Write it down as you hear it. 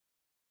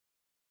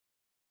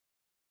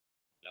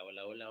Hola,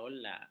 hola, hola,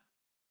 hola.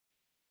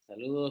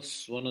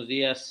 Saludos, buenos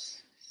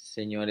días,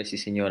 señores y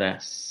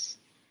señoras,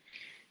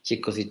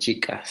 chicos y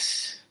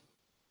chicas.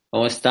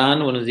 ¿Cómo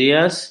están? Buenos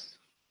días.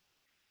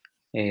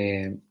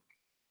 Eh,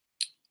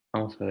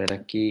 Vamos a ver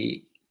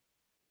aquí.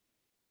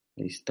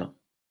 Listo.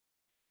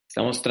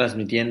 Estamos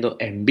transmitiendo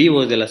en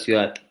vivo desde la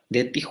ciudad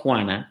de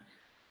Tijuana,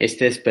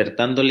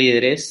 Despertando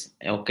Líderes.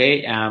 Ok,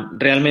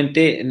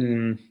 realmente,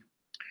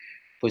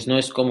 pues no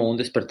es como un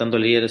Despertando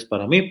Líderes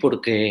para mí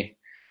porque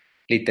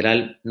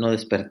literal no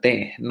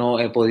desperté, no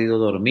he podido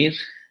dormir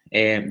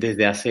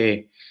desde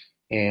hace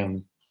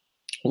eh,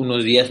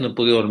 unos días no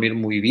pude dormir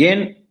muy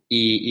bien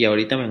y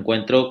ahorita me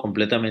encuentro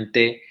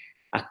completamente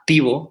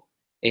activo.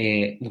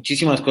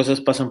 Muchísimas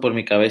cosas pasan por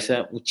mi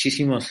cabeza,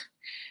 muchísimas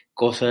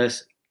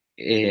cosas,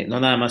 no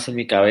nada más en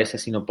mi cabeza,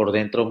 sino por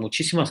dentro,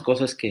 muchísimas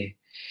cosas que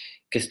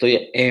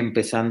estoy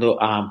empezando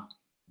a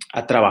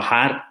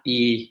trabajar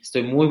y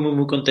estoy muy, muy,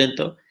 muy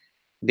contento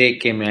de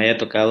que me haya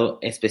tocado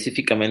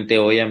específicamente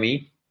hoy a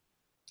mí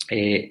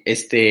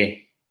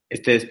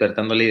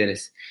Despertando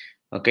Líderes.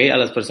 ¿Ok? A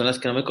las personas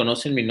que no me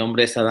conocen, mi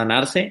nombre es Adán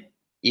Arce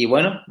y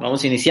bueno,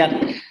 vamos a iniciar.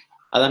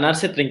 Adán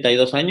Arce,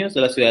 32 años,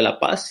 de la ciudad de La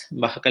Paz,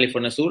 Baja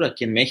California Sur,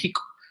 aquí en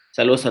México.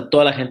 Saludos a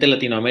toda la gente de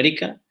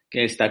Latinoamérica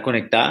que está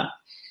conectada.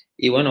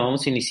 Y bueno,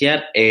 vamos a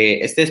iniciar.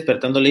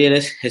 Despertando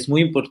Líderes es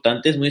muy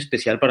importante, es muy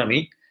especial para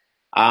mí,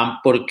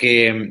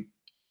 porque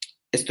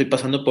estoy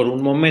pasando por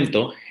un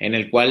momento en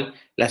el cual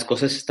las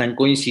cosas están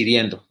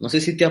coincidiendo. No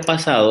sé si te ha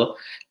pasado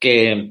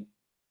que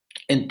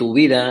en tu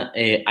vida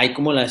hay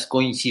como las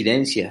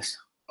coincidencias.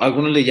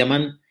 Algunos le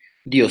llaman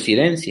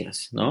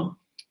diosidencias, ¿no?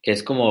 Que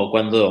es como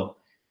cuando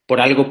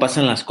por algo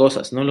pasan las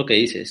cosas, ¿no? Lo que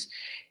dices.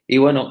 Y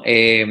bueno,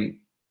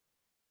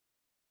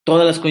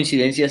 todas las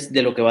coincidencias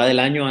de lo que va del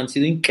año han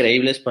sido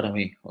increíbles para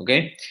mí, ¿ok?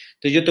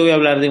 Entonces yo te voy a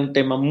hablar de un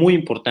tema muy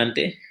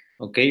importante,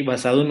 ¿ok?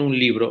 Basado en un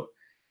libro,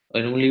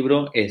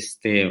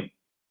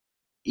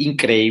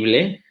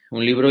 increíble,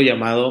 un libro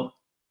llamado,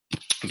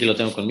 aquí lo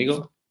tengo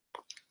conmigo,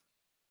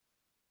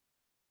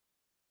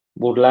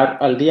 Burlar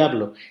al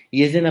Diablo,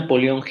 y es de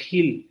Napoleón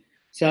Hill.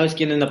 ¿Sabes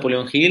quién es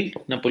Napoleón Hill?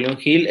 Napoleón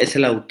Hill es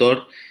el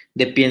autor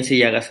de Piense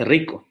y hágase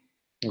rico,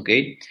 ¿ok?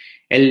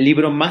 El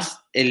libro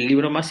más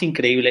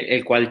increíble,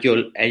 el cual yo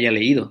haya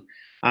leído.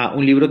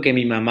 Un libro que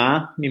mi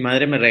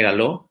madre me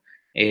regaló,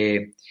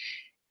 eh,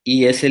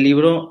 y ese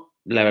libro,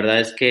 la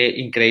verdad es que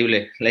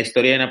increíble. La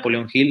historia de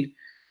Napoleón Hill,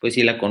 pues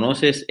si la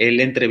conoces, él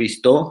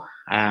entrevistó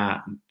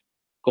a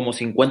como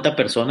 50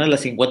 personas, las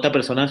 50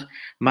 personas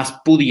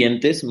más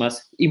pudientes,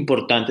 más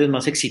importantes,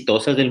 más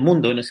exitosas del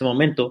mundo en ese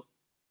momento.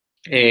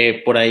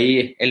 Por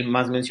ahí el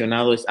más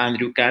mencionado es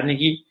Andrew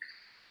Carnegie,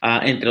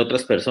 entre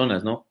otras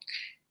personas, ¿no?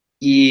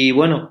 Y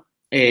bueno,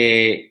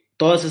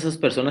 todas esas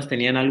personas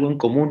tenían algo en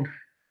común.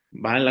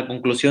 ¿Va? La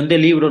conclusión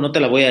del libro no te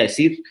la voy a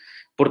decir,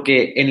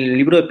 porque en el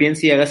libro de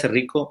Piensa y hágase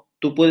rico,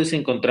 tú puedes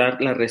encontrar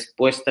la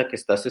respuesta que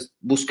estás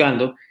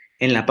buscando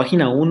en la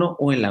página uno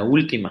o en la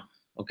última,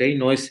 ¿ok?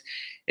 No es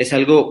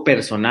algo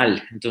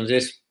personal,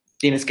 entonces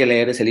tienes que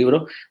leer ese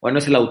libro. Bueno,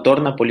 es el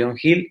autor Napoleón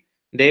Hill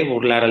de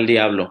Burlar al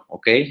Diablo,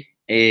 ¿ok?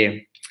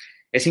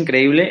 Es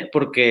increíble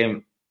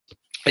porque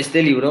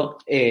este libro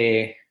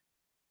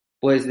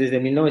pues desde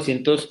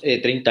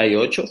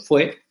 1938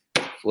 fue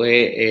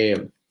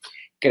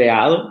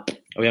creado.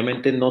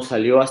 Obviamente no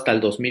salió hasta el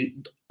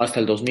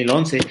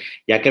 2011,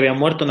 ya que había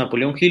muerto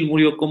Napoleón Hill,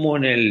 murió como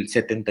en el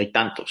setenta y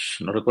tantos,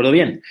 no recuerdo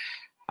bien.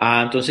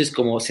 Entonces,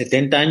 como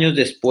 70 años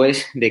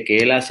después de que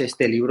él hace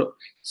este libro,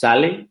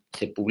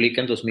 se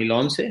publica en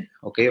 2011,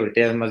 ok,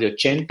 ahorita ya es más de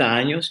 80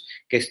 años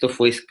que esto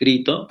fue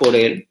escrito por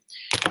él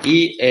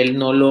y él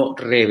no lo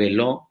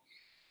reveló,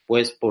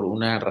 pues por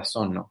una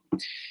razón, ¿no?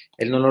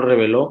 Él no lo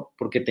reveló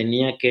porque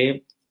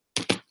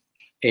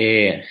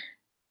eh,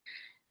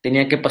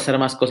 tenía que pasar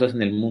más cosas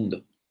en el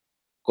mundo,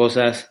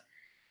 cosas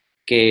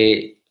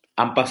que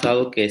han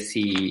pasado que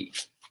si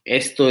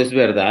esto es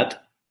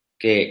verdad,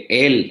 que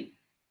él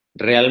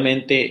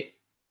realmente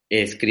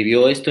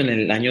escribió esto en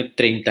el año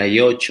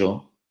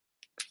 38,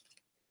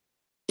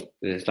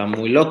 pues está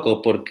muy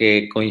loco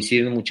porque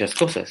coinciden muchas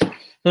cosas.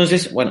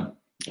 Entonces, bueno,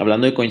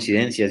 hablando de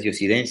coincidencias,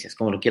 diosidencias,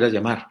 como lo quieras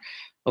llamar,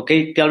 ok,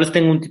 tal vez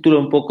tengo un título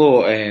un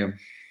poco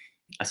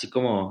así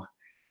como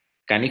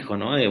canijo,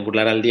 ¿no? De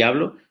burlar al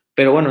diablo.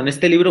 Pero bueno, en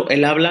este libro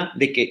él habla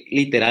de que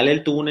literal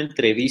él tuvo una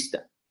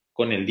entrevista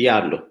con el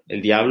diablo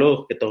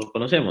que todos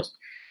conocemos,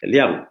 el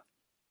diablo.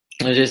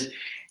 Entonces,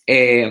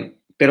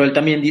 pero él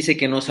también dice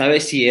que no sabe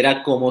si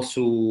era como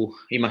su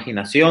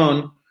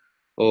imaginación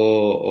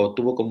o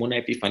tuvo como una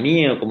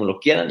epifanía o como lo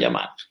quieran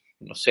llamar,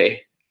 no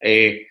sé,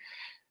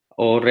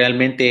 o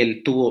realmente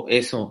él tuvo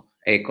eso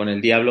con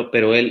el diablo,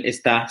 pero él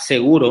está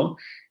seguro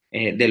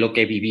de lo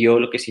que vivió,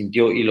 lo que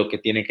sintió y lo que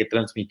tiene que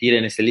transmitir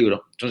en ese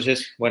libro.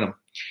 Entonces, bueno,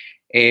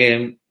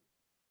 eh,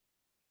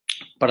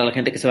 para la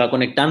gente que se va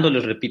conectando,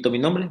 les repito mi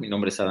nombre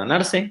es Adán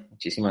Arce,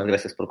 muchísimas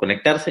gracias por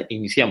conectarse,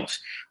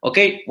 iniciamos. Ok,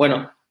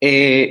 bueno,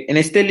 en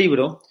este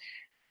libro,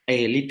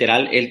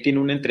 literal, él tiene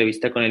una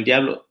entrevista con el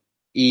diablo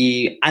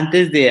y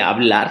antes de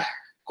hablar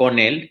con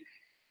él,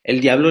 el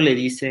diablo le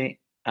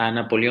dice a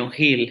Napoleón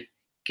Hill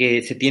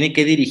que se tiene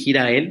que dirigir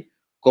a él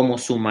como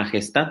su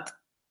majestad,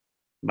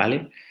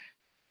 ¿vale?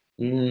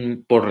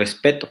 Por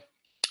respeto.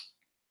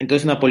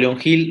 Entonces Napoleón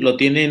Hill lo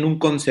tiene en un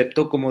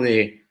concepto como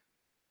de,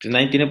 pues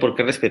nadie tiene por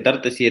qué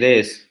respetarte si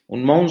eres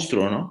un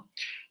monstruo, ¿no?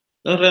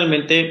 Entonces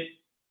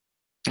realmente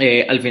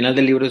al final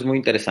del libro es muy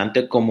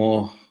interesante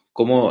como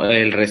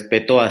el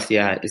respeto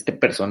hacia este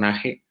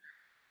personaje,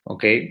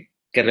 ¿ok?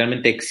 Que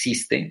realmente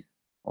existe,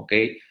 ¿ok?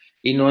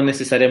 Y no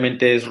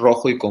necesariamente es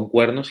rojo y con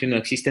cuernos, sino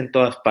existe en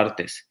todas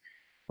partes,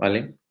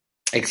 ¿vale?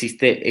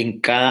 Existe en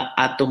cada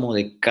átomo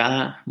de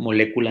cada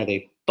molécula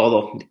de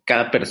todo, de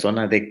cada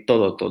persona, de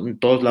todo, en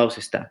todos lados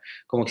está.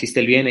 Como existe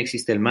el bien,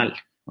 existe el mal,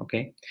 ¿ok?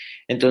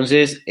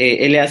 Entonces,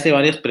 él le hace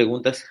varias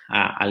preguntas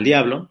al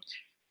diablo,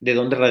 de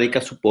dónde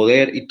radica su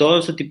poder y todo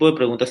ese tipo de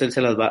preguntas él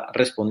se las va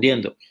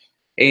respondiendo.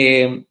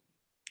 Eh,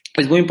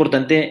 es muy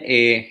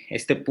importante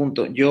este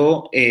punto.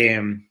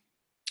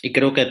 Y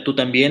creo que tú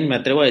también, me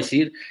atrevo a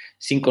decir,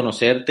 sin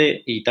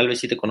conocerte y tal vez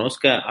si te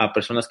conozca, a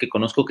personas que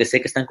conozco que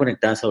sé que están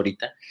conectadas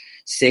ahorita,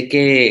 sé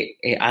que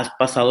has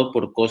pasado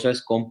por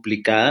cosas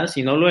complicadas,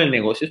 y no hablo del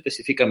negocio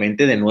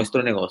específicamente, de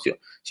nuestro negocio,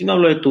 sino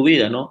hablo de tu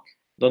vida, ¿no?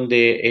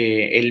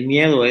 Donde el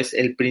miedo es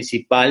la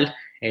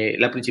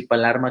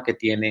principal arma que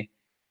tiene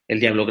el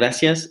diablo.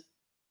 Gracias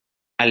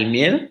al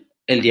miedo,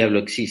 el diablo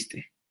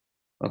existe,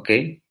 ¿ok?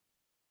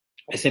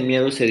 Ese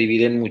miedo se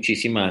divide en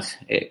muchísimas,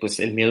 pues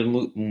el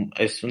miedo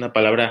es una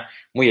palabra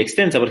muy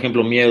extensa, por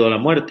ejemplo, miedo a la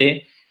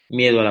muerte,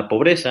 miedo a la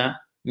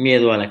pobreza,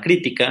 miedo a la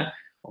crítica,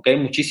 ¿ok?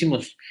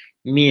 Muchísimos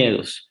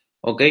miedos,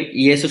 ¿ok?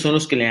 Y esos son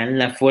los que le dan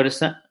la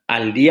fuerza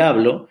al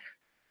diablo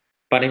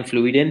para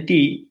influir en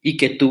ti y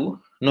que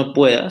tú no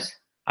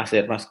puedas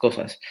hacer más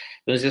cosas.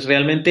 Entonces,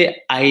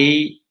 realmente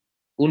hay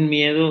un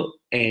miedo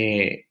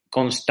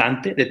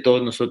constante de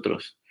todos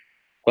nosotros.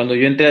 Cuando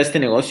yo entré a este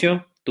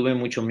negocio, tuve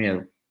mucho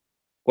miedo.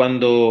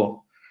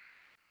 Cuando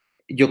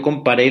yo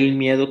comparé el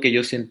miedo que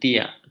yo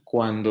sentía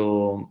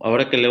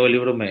ahora que leo el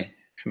libro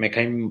me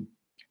caen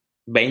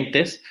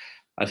veintes,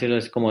 así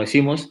es como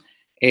decimos,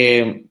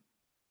 eh,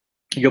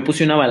 yo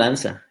puse una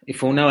balanza y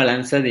fue una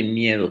balanza de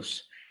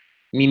miedos.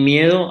 Mi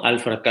miedo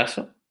al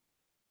fracaso,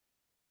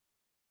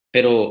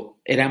 pero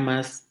era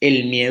más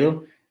el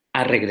miedo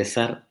a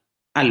regresar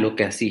a lo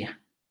que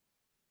hacía.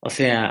 O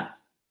sea,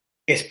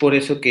 es por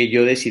eso que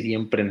yo decidí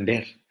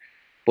emprender,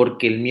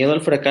 porque el miedo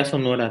al fracaso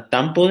no era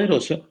tan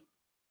poderoso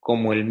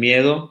como el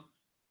miedo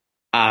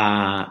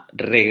a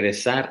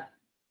regresar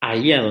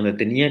ahí a donde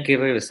tenía que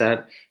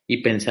regresar y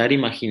pensar,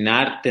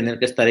 imaginar, tener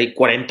que estar ahí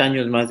 40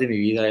 años más de mi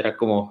vida, era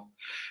como,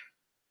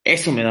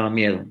 eso me daba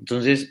miedo.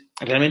 Entonces,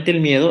 realmente el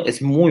miedo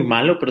es muy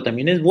malo, pero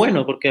también es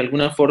bueno porque de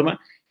alguna forma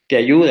te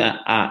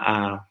ayuda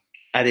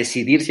a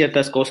decidir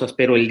ciertas cosas,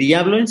 pero el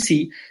diablo en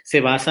sí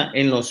se basa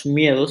en los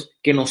miedos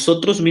que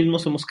nosotros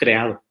mismos hemos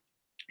creado.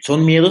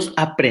 Son miedos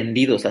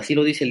aprendidos, así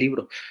lo dice el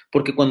libro,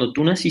 porque cuando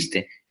tú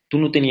naciste, tú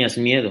no tenías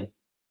miedo.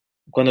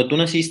 Cuando tú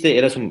naciste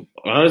eras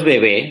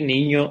bebé,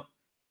 niño,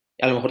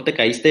 a lo mejor te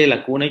caíste de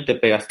la cuna y te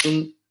pegaste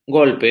un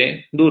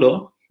golpe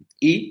duro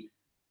y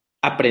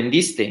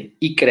aprendiste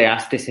y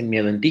creaste ese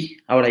miedo en ti.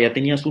 Ahora ya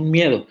tenías un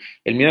miedo,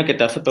 el miedo a que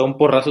te vas a pegar un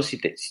porrazo si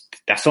te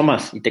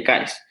asomas y te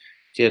caes,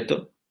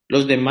 ¿cierto?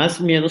 Los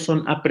demás miedos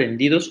son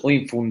aprendidos o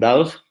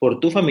infundados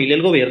por tu familia,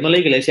 el gobierno, la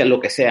iglesia, lo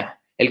que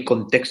sea. El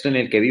contexto en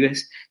el que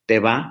vives te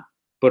va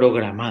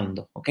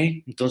programando, ¿ok?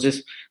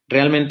 Entonces,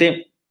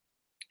 realmente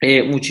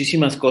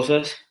muchísimas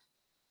cosas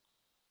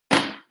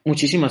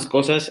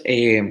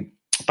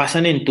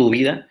pasan en tu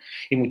vida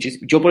y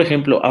yo, por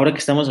ejemplo, ahora que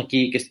estamos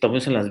aquí, que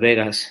estamos en Las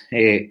Vegas,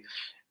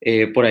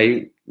 por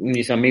ahí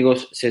mis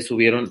amigos se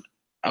subieron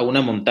a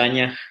una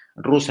montaña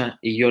rusa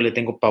y yo le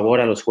tengo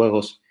pavor a los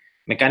juegos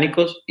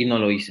mecánicos y no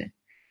lo hice.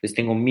 Les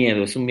tengo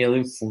miedo, es un miedo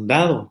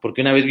infundado,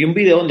 porque una vez vi un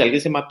video donde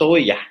alguien se mató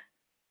y ya.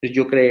 Entonces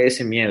yo creé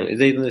ese miedo, es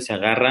de ahí donde se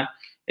agarra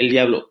el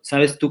diablo.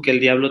 ¿Sabes tú que el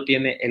diablo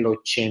tiene el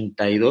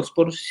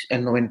 82%,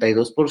 el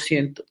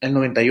 92%, el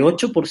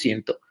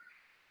 98%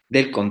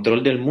 del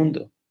control del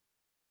mundo?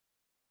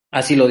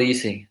 Así lo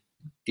dice.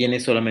 Tiene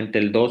solamente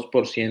el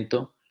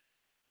 2%,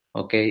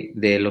 ¿ok?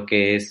 De lo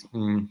que es,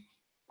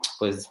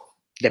 pues,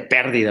 de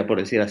pérdida, por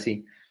decir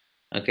así,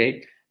 ¿ok?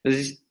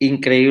 Entonces,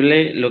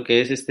 increíble lo que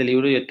es este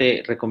libro. Yo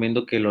te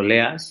recomiendo que lo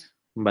leas,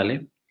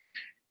 ¿vale?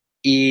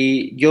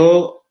 Y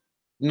yo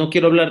no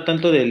quiero hablar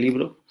tanto del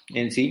libro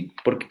en sí,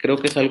 porque creo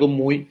que es algo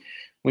muy,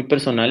 muy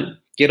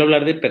personal. Quiero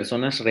hablar de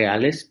personas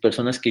reales,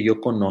 personas que yo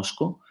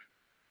conozco.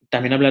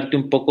 También hablarte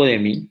un poco de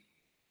mí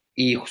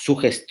y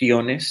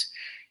sugestiones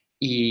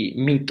y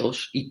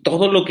mitos y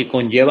todo lo que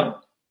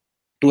conlleva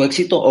tu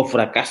éxito o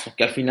fracaso,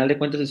 que al final de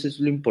cuentas eso es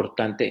lo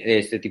importante de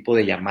este tipo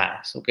de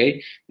llamadas, ¿ok?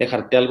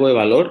 Dejarte algo de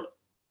valor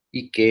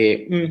y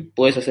que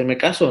puedes hacerme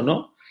caso, o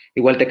 ¿no?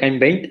 Igual te caen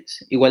 20,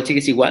 igual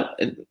sigues igual,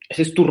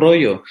 ese es tu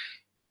rollo.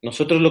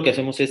 Nosotros lo que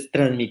hacemos es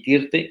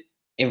transmitirte,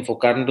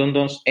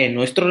 enfocándonos en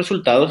nuestros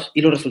resultados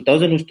y los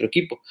resultados de nuestro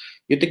equipo.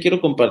 Yo te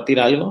quiero compartir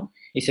algo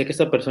y sé que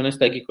esta persona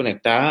está aquí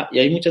conectada y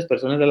hay muchas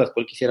personas de las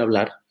cuales quisiera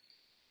hablar,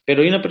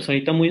 pero hay una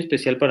personita muy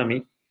especial para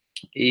mí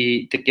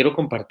y te quiero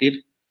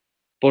compartir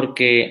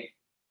porque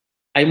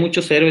hay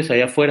muchos héroes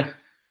allá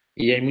afuera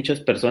y hay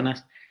muchas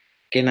personas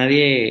que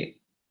nadie,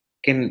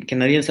 que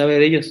nadie sabe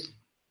de ellos,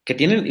 que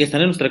tienen, y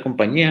están en nuestra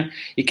compañía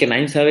y que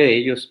nadie sabe de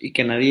ellos y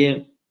que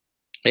nadie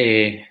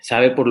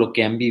sabe por lo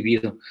que han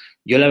vivido.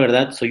 Yo la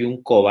verdad soy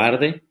un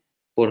cobarde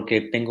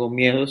porque tengo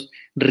miedos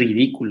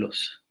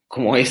ridículos,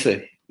 como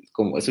ese,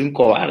 como es un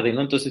cobarde,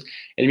 ¿no? Entonces,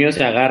 el diablo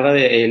se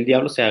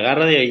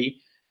agarra de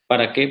ahí,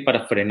 ¿para qué?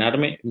 Para frenar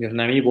mi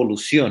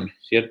evolución,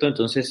 ¿cierto?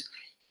 Entonces,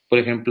 por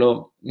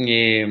ejemplo,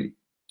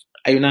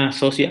 hay una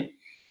socia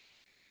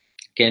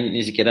que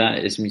ni siquiera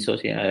es mi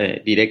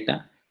socia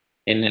directa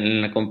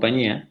en la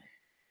compañía,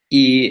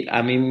 y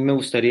a mí me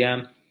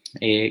gustaría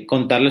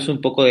contarles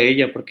un poco de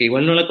ella, porque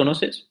igual no la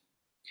conoces,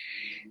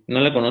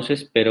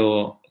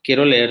 pero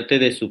quiero leerte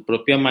de su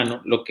propia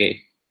mano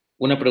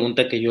una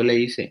pregunta que yo le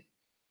hice,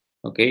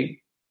 ¿ok?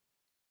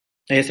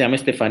 Ella se llama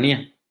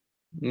Estefanía.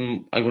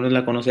 Algunos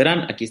la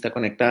conocerán, aquí está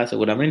conectada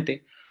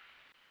seguramente.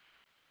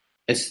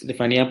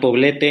 Estefanía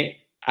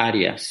Poblete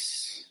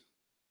Arias.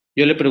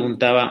 Yo le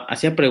preguntaba,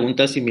 hacía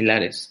preguntas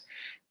similares,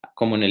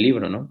 como en el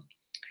libro, ¿no?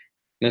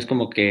 No es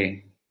como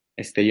que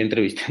esté yo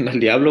entrevistando al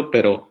diablo,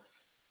 pero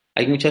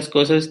hay muchas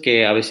cosas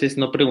que a veces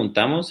no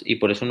preguntamos y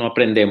por eso no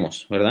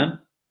aprendemos,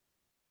 ¿verdad?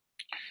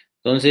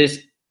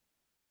 Entonces,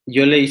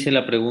 yo le hice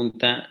la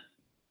pregunta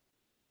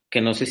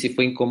que no sé si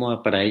fue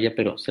incómoda para ella,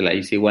 pero se la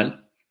hice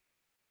igual.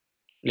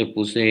 Le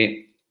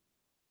puse,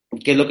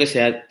 ¿qué es lo que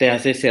te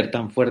hace ser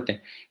tan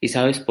fuerte? ¿Y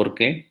sabes por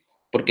qué?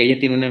 Porque ella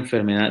tiene una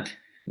enfermedad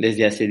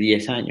desde hace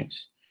 10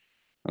 años,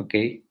 ¿ok?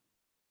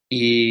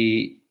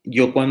 Y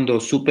yo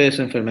cuando supe de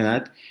su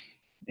enfermedad,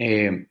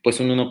 pues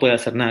uno no puede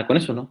hacer nada con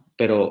eso, ¿no?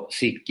 Pero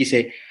sí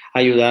quise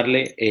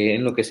ayudarle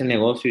en lo que es el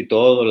negocio y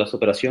todo, las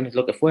operaciones,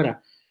 lo que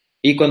fuera.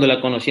 Y cuando la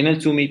conocí en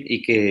el Summit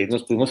y que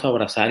nos pudimos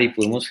abrazar y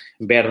pudimos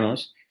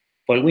vernos,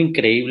 fue algo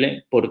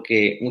increíble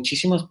porque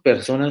muchísimas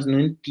personas no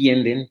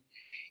entienden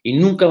y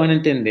nunca van a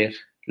entender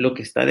lo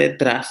que está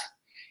detrás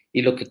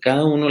y lo que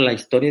cada uno, la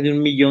historia de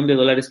 $1 millón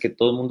que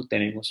todo el mundo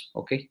tenemos,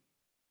 ¿ok?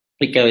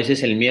 Y que a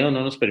veces el miedo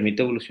no nos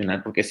permite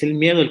evolucionar, porque es el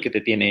miedo el que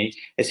te tiene ahí,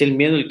 es el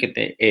miedo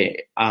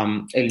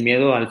el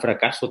miedo al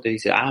fracaso te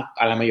dice, a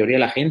la mayoría de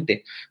la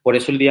gente. Por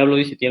eso el diablo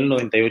dice, tiene el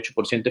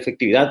 98% de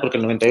efectividad, porque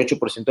el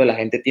 98% de la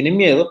gente tiene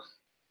miedo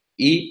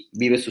y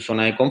vive su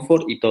zona de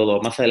confort y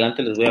todo. Más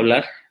adelante les voy a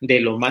hablar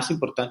de lo más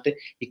importante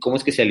y cómo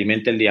es que se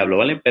alimenta el diablo,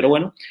 ¿vale? Pero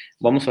bueno,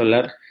 vamos a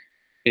hablar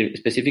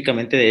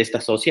específicamente de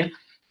esta socia,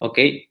 ¿ok?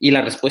 Y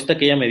la respuesta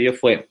que ella me dio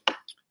fue,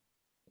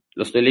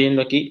 lo estoy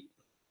leyendo aquí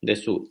de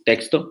su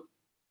texto.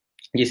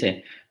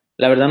 Dice,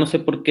 la verdad no sé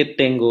por qué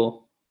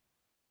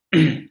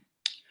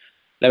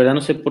la verdad no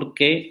sé por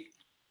qué,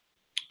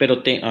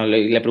 pero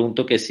le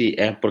pregunto que sí,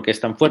 ¿por qué es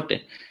tan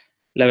fuerte?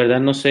 La verdad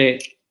no sé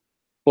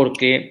por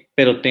qué,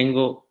 pero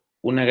tengo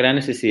una gran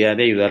necesidad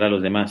de ayudar a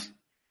los demás,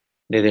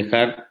 de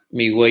dejar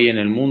mi huella en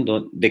el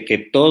mundo, de que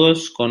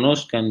todos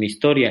conozcan mi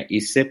historia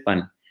y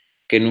sepan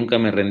que nunca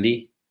me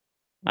rendí.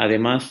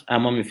 Además,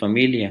 amo a mi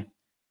familia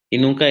y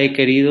nunca he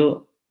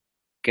querido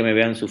que me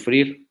vean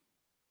sufrir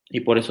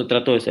y por eso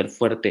trato de ser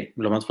fuerte,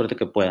 lo más fuerte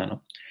que pueda,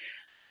 ¿no?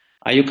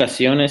 Hay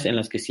ocasiones en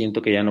las que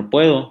siento que ya no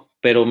puedo,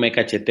 pero me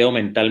cacheteo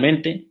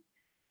mentalmente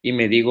y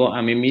me digo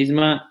a mí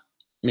misma,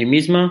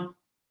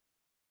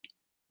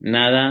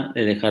 nada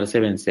de dejarse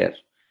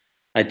vencer,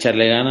 a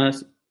echarle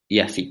ganas y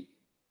así.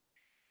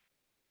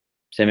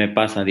 Se me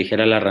pasa,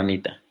 dijera la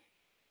ranita.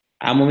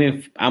 Amo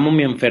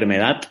mi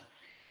enfermedad,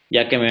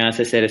 ya que me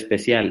hace ser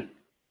especial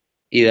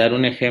y dar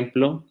un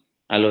ejemplo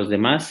a los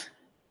demás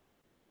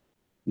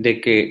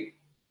de que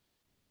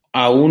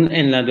aún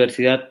en la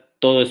adversidad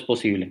todo es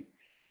posible.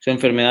 Su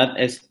enfermedad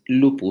es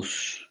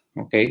lupus,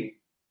 ¿ok?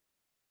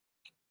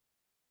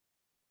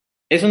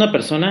 Es una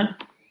persona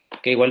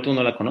que igual tú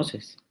no la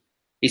conoces.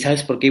 ¿Y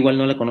sabes por qué igual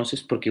no la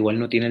conoces? Porque igual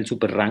no tiene el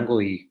super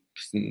rango y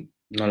pues,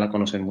 no la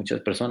conocen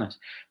muchas personas.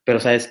 Pero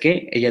 ¿sabes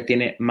qué? Ella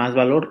tiene más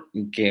valor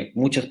que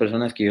muchas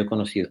personas que yo he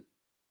conocido.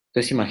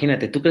 Entonces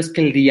imagínate, ¿tú crees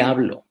que el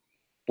diablo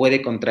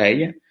puede contra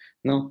ella?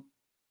 No,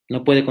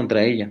 no puede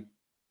contra ella.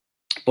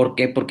 ¿Por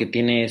qué? Porque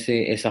tiene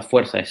esa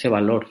fuerza, ese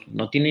valor,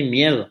 no tiene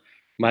miedo,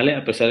 ¿vale?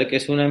 A pesar de que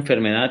es una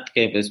enfermedad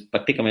que pues,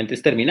 prácticamente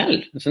es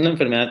terminal, es una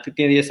enfermedad que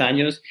tiene 10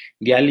 años,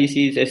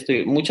 diálisis, esto,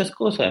 y muchas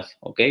cosas,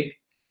 ¿ok?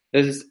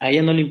 Entonces, a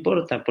ella no le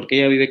importa, porque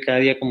ella vive cada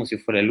día como si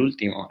fuera el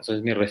último. Eso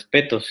es mis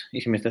respetos.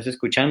 Y si me estás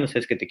escuchando,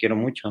 sabes que te quiero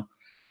mucho.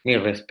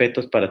 Mis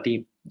respetos para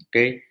ti, ¿ok?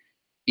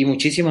 Y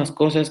muchísimas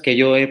cosas que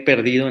yo he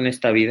perdido en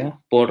esta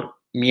vida por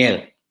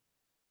miedo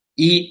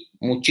y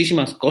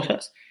muchísimas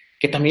cosas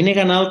que también he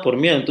ganado por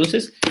miedo.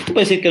 Entonces, no puedo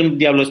decir que el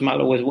diablo es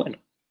malo o es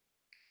bueno.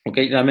 ¿Ok?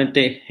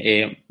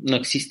 Realmente no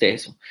existe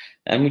eso.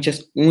 Hay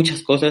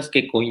muchas cosas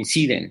que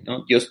coinciden,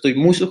 ¿no? Yo estoy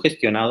muy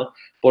sugestionado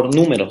por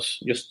números,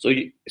 yo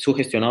estoy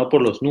sugestionado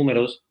por los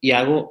números y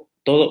hago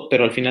todo,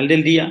 pero al final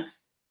del día,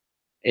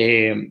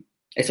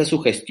 esa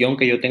sugestión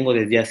que yo tengo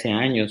desde hace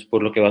años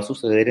por lo que va a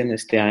suceder en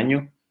este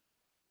año,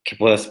 que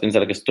puedas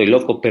pensar que estoy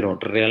loco, pero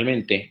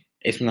realmente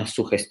es una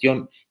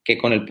sugestión que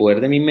con el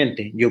poder de mi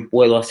mente yo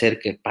puedo hacer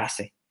que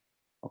pase,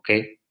 ¿ok?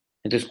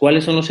 Entonces,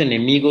 ¿cuáles son los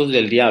enemigos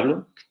del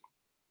diablo?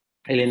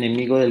 El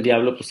enemigo del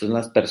diablo, pues son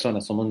las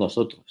personas, somos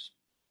nosotros.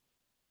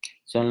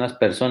 Son las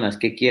personas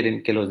que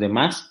quieren que los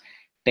demás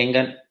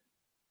tengan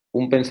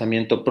un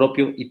pensamiento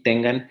propio y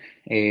tengan,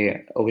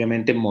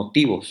 obviamente,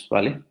 motivos,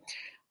 ¿vale?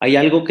 Hay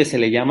algo que se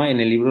le llama, en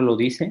el libro lo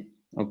dice,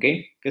 ¿ok?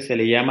 Que se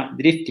le llama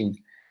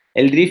drifting.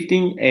 El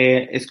drifting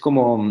es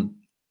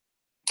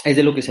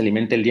de lo que se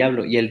alimenta el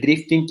diablo. Y el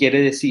drifting quiere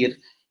decir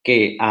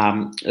que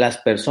las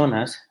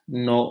personas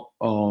no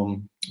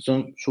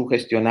son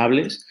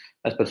sugestionables,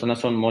 las personas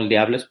son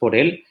moldeables por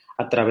él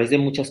a través de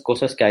muchas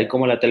cosas que hay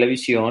como la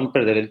televisión,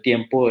 perder el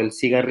tiempo, el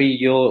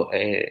cigarrillo,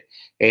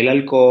 el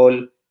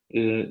alcohol,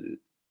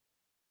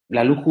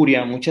 la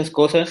lujuria, muchas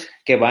cosas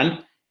que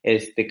van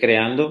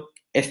creando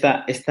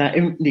esta,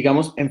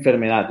 digamos,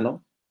 enfermedad,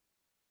 ¿no?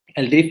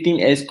 El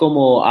drifting es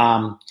como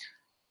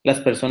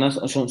las personas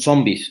son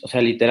zombies, o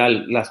sea,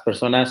 literal, las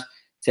personas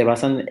se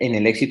basan en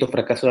el éxito o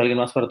fracaso de alguien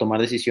más para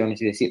tomar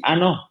decisiones y decir,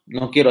 no,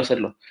 no quiero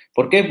hacerlo.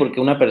 ¿Por qué? Porque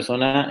una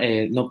persona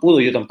no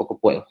pudo, yo tampoco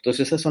puedo.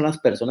 Entonces esas son las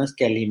personas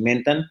que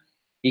alimentan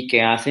y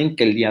que hacen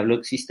que el diablo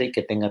exista y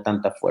que tenga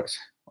tanta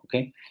fuerza. ¿Ok?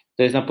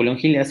 Entonces Napoleón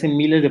Hill le hace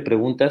miles de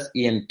preguntas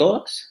y en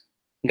todas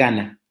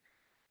gana.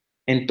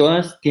 En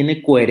todas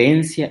tiene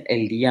coherencia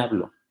el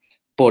diablo.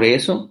 Por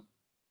eso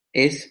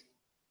es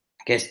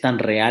que es tan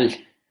real,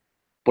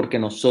 porque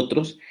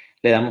nosotros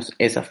le damos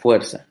esa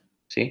fuerza,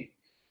 ¿sí?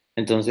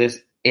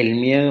 Entonces, el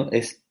miedo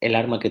es el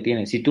arma que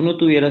tiene. Si tú no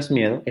tuvieras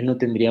miedo, él no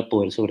tendría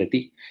poder sobre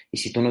ti. Y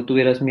si tú no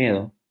tuvieras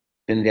miedo,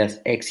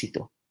 tendrías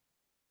éxito,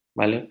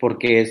 ¿vale?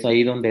 Porque es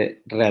ahí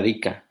donde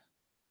radica.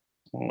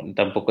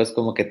 Tampoco es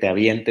como que te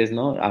avientes,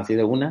 ¿no? Así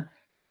de una,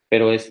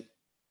 pero es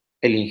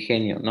el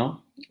ingenio,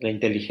 ¿no? La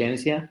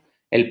inteligencia,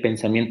 el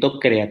pensamiento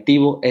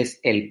creativo es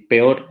el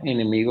peor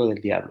enemigo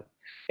del diablo.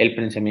 El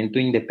pensamiento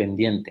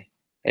independiente,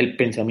 el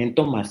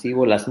pensamiento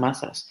masivo, las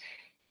masas,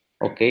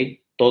 ¿ok?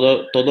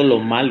 Todo lo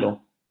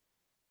malo.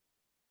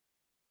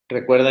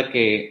 Recuerda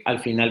que al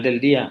final del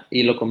día,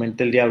 y lo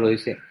comenta el diablo,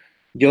 dice,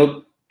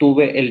 yo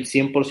tuve el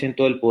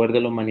 100% del poder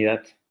de la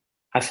humanidad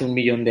hace 1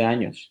 millón de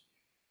años.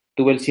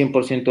 Tuve el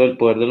 100% del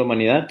poder de la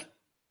humanidad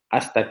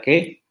hasta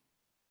que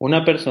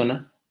una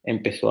persona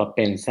empezó a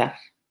pensar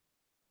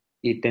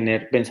y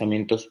tener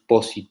pensamientos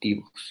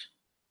positivos.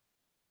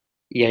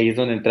 Y ahí es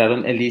donde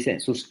entraron, él dice,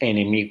 sus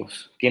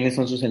enemigos. ¿Quiénes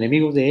son sus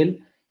enemigos de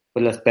él?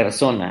 Pues las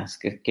personas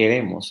que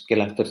queremos que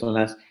las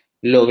personas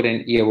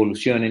logren y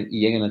evolucionen y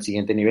lleguen al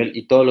siguiente nivel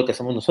y todo lo que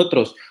hacemos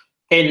nosotros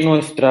en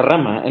nuestra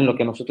rama, en lo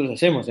que nosotros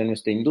hacemos, en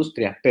nuestra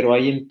industria, pero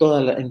hay en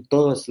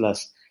todas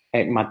las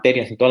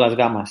materias, en todas las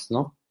gamas,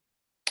 ¿no?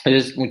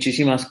 Entonces,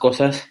 muchísimas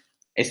cosas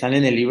están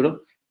en el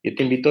libro. Yo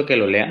te invito a que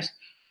lo leas,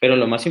 pero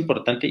lo más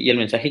importante y el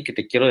mensaje que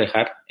te quiero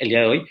dejar el día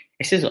de hoy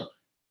es eso,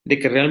 de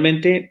que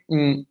realmente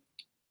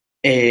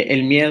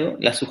el miedo,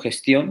 la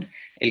sugestión,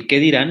 el qué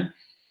dirán,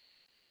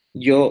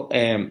 yo,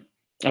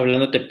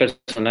 hablándote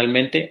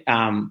personalmente,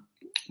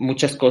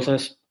 muchas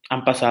cosas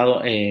han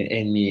pasado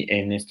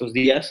en estos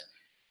días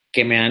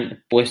que me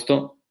han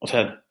puesto, o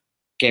sea,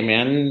 que me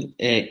han,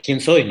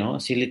 ¿quién soy, no?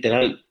 Así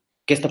literal,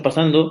 ¿qué está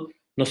pasando?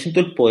 No siento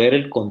el poder,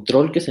 el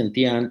control que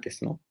sentía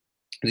antes, ¿no?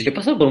 Entonces, yo he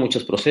pasado por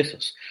muchos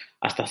procesos.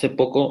 Hasta hace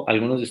poco,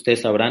 algunos de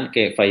ustedes sabrán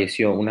que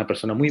falleció una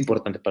persona muy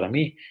importante para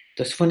mí.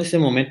 Entonces, fue en ese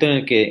momento en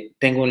el que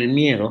tengo el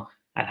miedo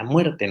a la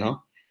muerte,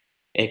 ¿no?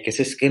 Que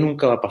sabes que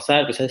nunca va a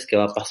pasar, que sabes que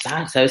va a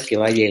pasar, sabes que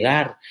va a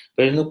llegar,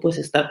 pero no puedes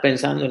estar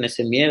pensando en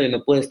ese miedo y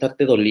no puede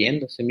estarte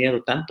doliendo ese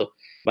miedo tanto,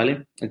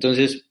 ¿vale?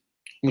 Entonces,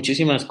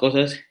 muchísimas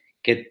cosas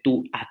que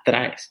tú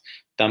atraes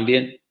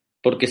también,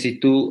 porque si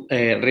tú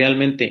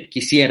realmente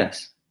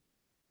quisieras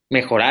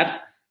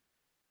mejorar,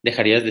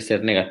 dejarías de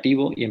ser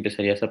negativo y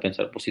empezarías a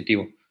pensar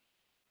positivo.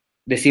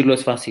 Decirlo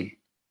es fácil.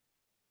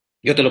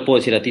 Yo te lo puedo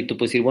decir a ti, tú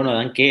puedes decir, bueno,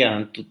 Adán, ¿qué?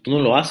 Adán, tú no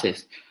lo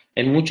haces.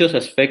 En muchos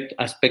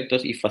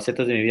aspectos y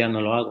facetas de mi vida no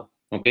lo hago,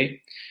 ¿ok?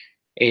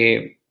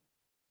 Eh,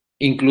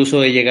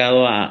 Incluso he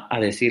llegado a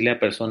decirle a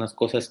personas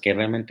cosas que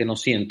realmente no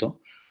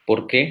siento.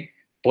 ¿Por qué?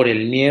 Por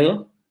el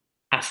miedo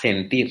a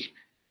sentir,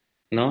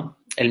 ¿no?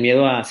 El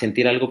miedo a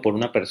sentir algo por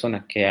una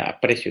persona que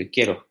aprecio y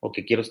quiero, o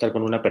que quiero estar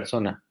con una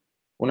persona,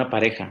 una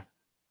pareja,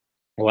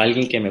 o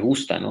alguien que me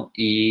gusta, ¿no?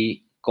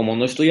 Y como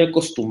no estoy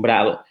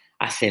acostumbrado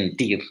a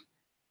sentir,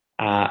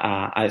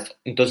 a eso,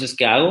 entonces,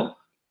 ¿qué hago?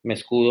 Me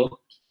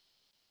escudo,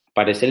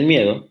 aparece el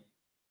miedo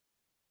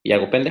y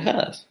hago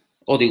pendejadas,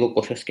 o digo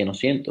cosas que no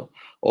siento,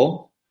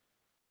 o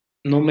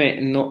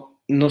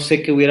no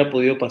sé qué hubiera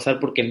podido pasar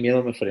porque el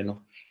miedo me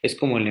frenó. Es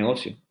como el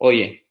negocio.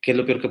 Oye, ¿qué es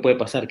lo peor que puede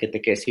pasar? Que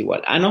te quedes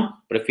igual.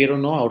 No, prefiero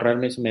no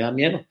ahorrarme eso, me da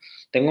miedo.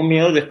 Tengo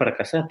miedo de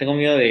fracasar, tengo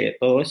miedo de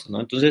todo eso, ¿no?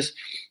 Entonces,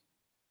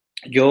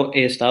 yo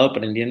he estado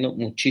aprendiendo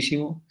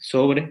muchísimo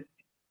sobre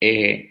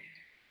eh,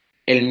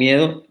 el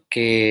miedo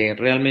que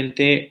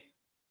realmente,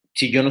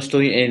 si yo no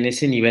estoy en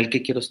ese nivel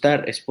que quiero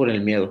estar, es por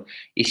el miedo.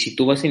 Y si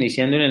tú vas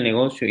iniciando en el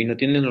negocio y no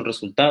tienes los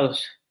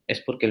resultados,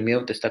 es porque el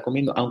miedo te está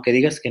comiendo, aunque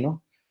digas que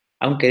no.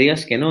 Aunque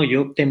digas que no,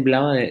 yo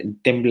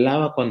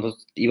temblaba cuando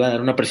iba a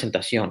dar una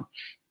presentación.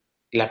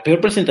 La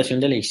peor presentación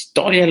de la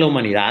historia de la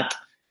humanidad,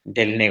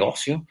 del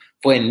negocio,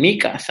 fue en mi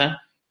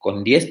casa,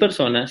 con 10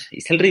 personas,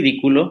 hice el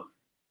ridículo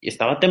y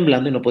estaba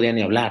temblando y no podía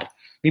ni hablar.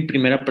 Mi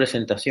primera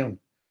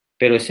presentación.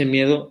 Pero ese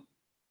miedo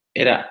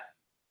era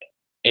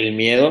el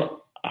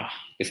miedo a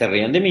que se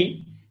rían de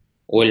mí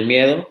o el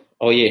miedo,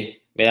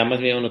 oye, me da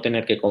más miedo no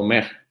tener que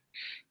comer.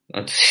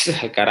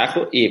 Entonces, al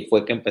carajo, y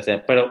fue que empecé,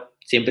 pero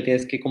siempre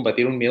tienes que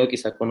combatir un miedo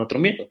quizá con otro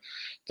miedo.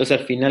 Entonces,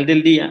 al final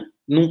del día,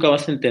 nunca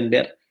vas a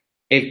entender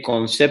el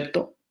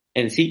concepto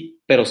en sí,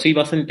 pero sí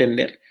vas a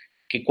entender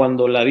que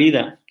cuando la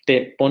vida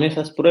te pone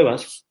esas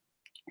pruebas,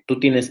 tú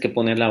tienes que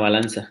poner la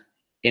balanza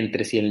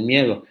entre si el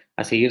miedo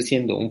a seguir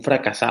siendo un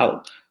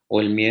fracasado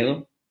o el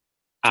miedo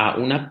a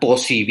una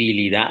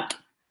posibilidad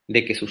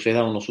de que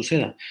suceda o no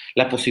suceda.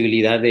 La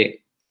posibilidad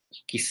de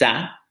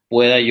quizá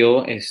pueda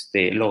yo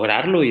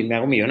lograrlo y me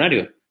hago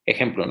millonario.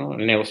 Ejemplo, ¿no?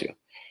 El negocio.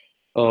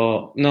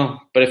 O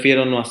no,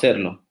 prefiero no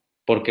hacerlo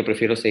porque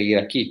prefiero seguir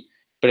aquí.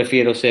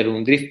 Prefiero ser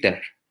un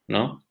drifter,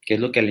 ¿no? Que es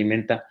lo que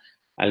alimenta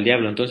al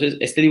diablo. Entonces,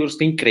 este libro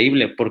está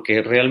increíble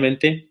porque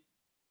realmente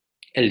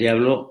el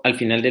diablo al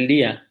final del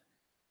día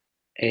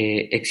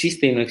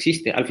existe y no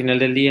existe. Al final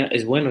del día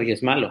es bueno y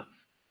es malo,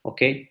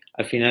 ¿ok?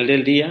 Al final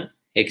del día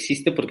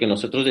existe porque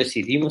nosotros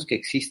decidimos que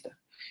exista.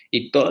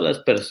 Y todas las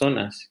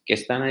personas que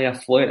están allá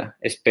afuera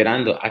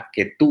esperando a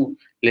que tú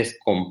les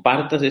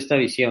compartas esta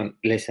visión,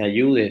 les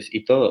ayudes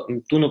y todo,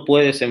 tú no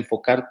puedes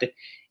enfocarte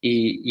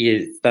y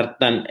estar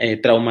tan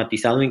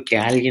traumatizado en que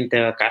alguien te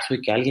haga caso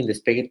y que alguien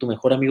despegue. Tu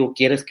mejor amigo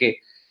quieres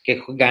que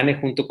gane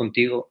junto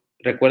contigo.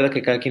 Recuerda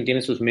que cada quien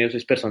tiene sus medios,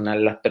 es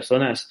personal. Las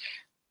personas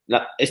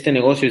este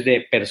negocio es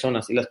de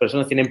personas y las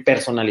personas tienen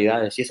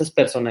personalidades y esas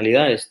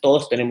personalidades,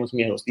 todos tenemos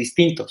miedos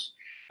distintos,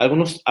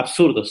 algunos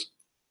absurdos,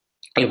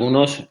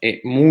 algunos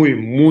muy,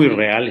 muy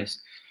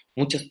reales.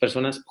 Muchas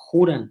personas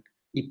juran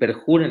y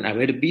perjuran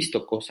haber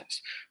visto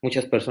cosas.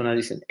 Muchas personas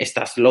dicen,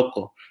 estás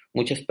loco.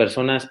 Muchas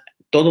personas,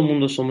 todo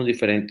mundo somos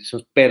diferentes,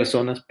 somos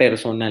personas,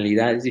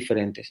 personalidades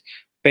diferentes.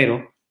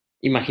 Pero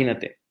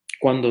imagínate,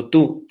 cuando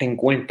tú te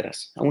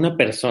encuentras a una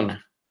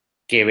persona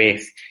que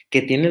ves,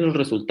 que tiene los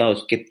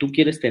resultados que tú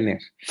quieres tener,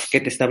 que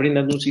te está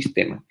brindando un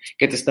sistema,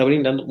 que te está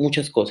brindando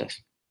muchas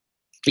cosas,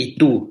 y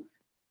tú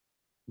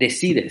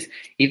decides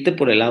irte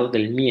por el lado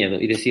del miedo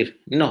y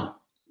decir,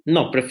 no,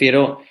 no,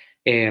 prefiero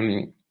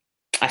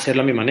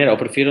hacerlo a mi manera, o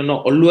prefiero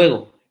no, o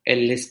luego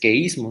el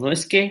esqueísmo, ¿no?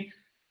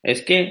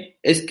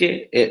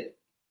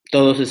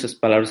 Todas esas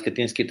palabras que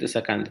tienes que irte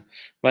sacando,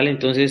 ¿vale?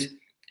 Entonces,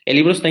 el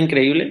libro está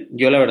increíble,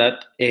 yo la verdad,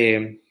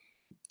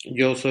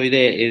 yo soy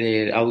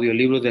de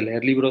audiolibros, de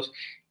leer libros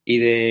y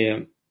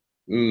de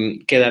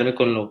quedarme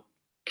con lo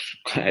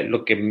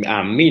que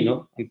a mí,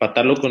 ¿no?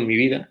 Empatarlo con mi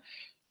vida.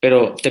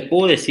 Pero te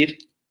puedo decir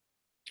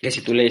que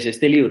si tú lees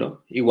este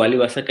libro, igual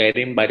ibas a caer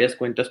en varias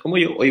cuentas como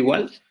yo, o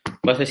igual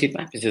vas a decir,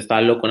 pues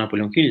está loco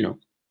Napoleón Hill, ¿no?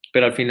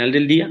 Pero al final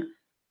del día,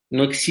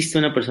 no existe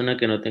una persona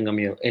que no tenga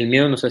miedo. El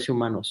miedo nos hace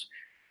humanos,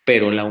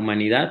 pero la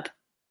humanidad,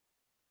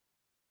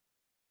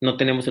 no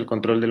tenemos el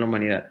control de la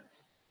humanidad.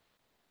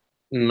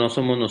 No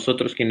somos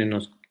nosotros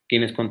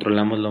quienes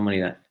controlamos la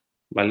humanidad,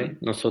 ¿vale?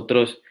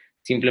 Nosotros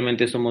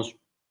simplemente somos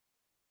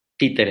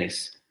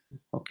títeres,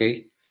 ¿ok?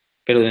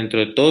 Pero dentro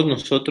de todos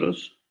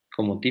nosotros,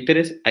 como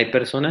títeres, hay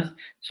personas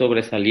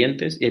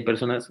sobresalientes y hay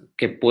personas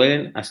que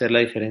pueden hacer la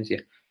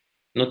diferencia.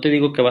 No te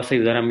digo que vas a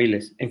ayudar a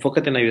miles,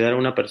 enfócate en ayudar a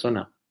una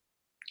persona.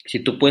 Si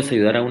tú puedes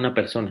ayudar a una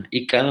persona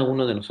y cada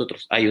uno de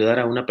nosotros ayudar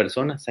a una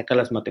persona, saca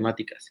las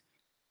matemáticas,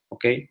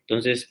 ¿ok?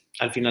 Entonces,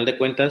 al final de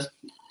cuentas,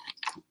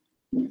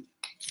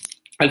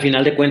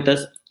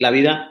 la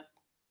vida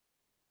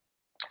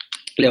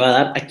le va a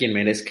dar a quien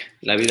merezca,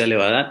 la vida le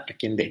va a dar a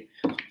quien dé.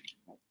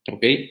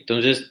 ¿Ok?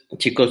 Entonces,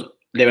 chicos,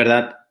 de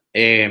verdad,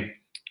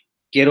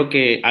 quiero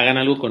que hagan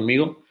algo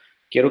conmigo,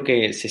 quiero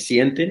que se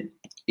sienten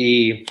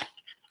y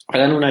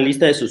hagan una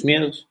lista de sus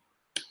miedos,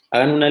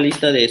 hagan una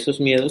lista de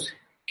esos miedos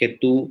que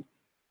tú,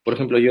 por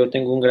ejemplo, yo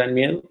tengo un gran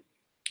miedo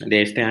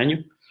de este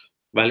año,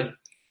 ¿vale?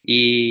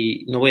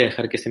 Y no voy a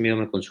dejar que ese miedo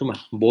me consuma,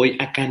 voy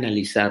a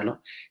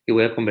canalizarlo y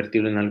voy a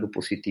convertirlo en algo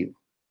positivo.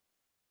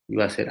 Y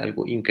va a ser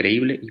algo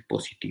increíble y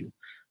positivo,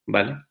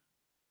 ¿vale?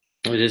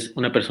 Entonces,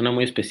 una persona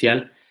muy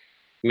especial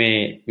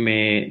me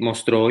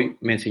mostró hoy,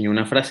 me enseñó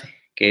una frase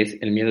que es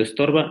el miedo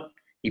estorba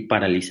y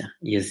paraliza,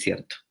 y es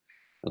cierto.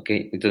 ¿Ok?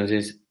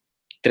 Entonces,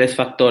 tres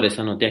factores,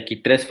 anoté aquí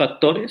tres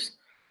factores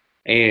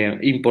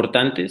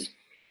importantes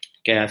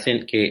que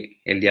hacen que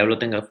el diablo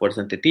tenga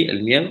fuerza ante ti,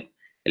 el miedo,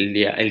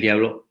 el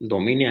diablo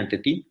domine ante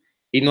ti.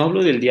 Y no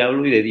hablo del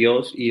diablo y de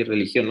Dios y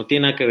religión, no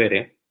tiene nada que ver,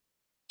 ¿eh?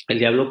 El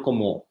diablo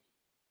como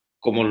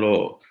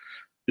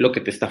lo que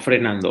te está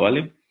frenando,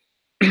 ¿vale?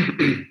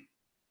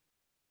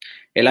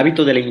 El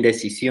hábito de la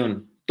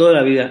indecisión. Toda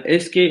la vida.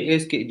 Es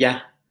que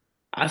ya,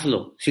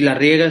 hazlo. Si la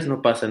riegas,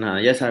 no pasa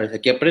nada. Ya sabes,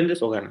 aquí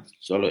aprendes o ganas.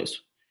 Solo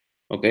eso.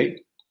 ¿Ok?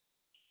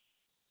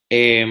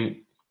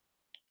 Eh,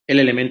 el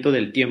elemento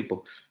del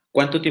tiempo.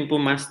 ¿Cuánto tiempo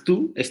más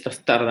tú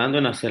estás tardando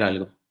en hacer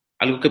algo?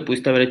 Algo que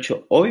pudiste haber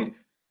hecho hoy,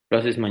 lo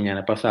haces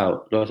mañana,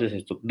 pasado, lo haces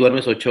esto.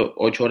 Duermes 8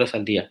 horas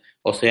al día,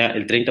 o sea,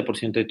 el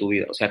 30% de tu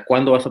vida. O sea,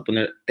 ¿cuándo vas a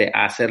ponerte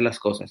a hacer las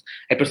cosas?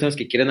 Hay personas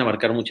que quieren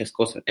abarcar muchas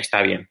cosas,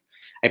 está bien.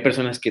 Hay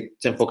personas que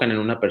se enfocan en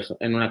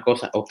una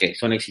cosa, ok,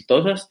 son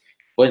exitosas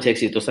 ¿Pueden ser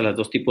exitosas las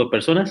dos tipos de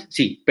personas?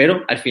 Sí,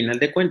 pero al final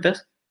de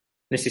cuentas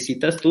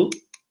necesitas tú,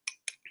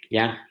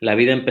 ya, la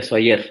vida empezó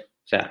ayer,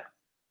 o sea,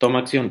 toma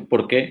acción.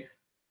 ¿Por qué?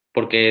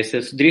 Porque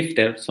esos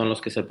drifters son los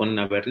que se ponen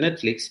a ver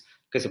Netflix,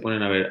 que se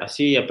ponen a ver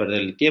así, a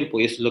perder el tiempo,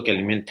 y eso es lo que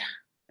alimenta.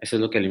 Eso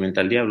es lo que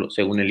alimenta al diablo,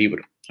 según el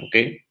libro, ¿ok?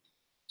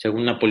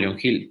 Según Napoleón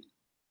Hill.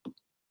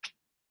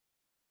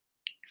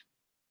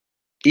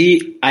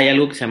 Y hay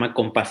algo que se llama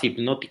compás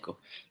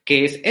hipnótico,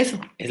 que es eso,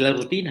 es la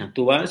rutina.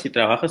 Tú vas y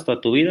trabajas toda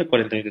tu vida,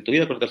 40 años de tu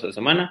vida, 40 horas de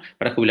semana,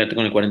 para jubilarte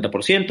con el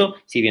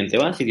 40%, si bien te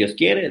va, si Dios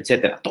quiere,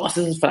 etcétera. Todas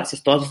esas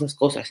frases, todas esas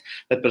cosas.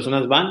 Las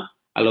personas van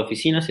a la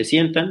oficina, se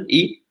sientan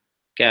y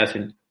 ¿qué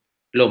hacen?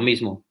 Lo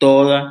mismo,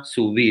 toda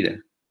su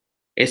vida.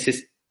 Ese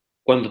es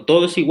cuando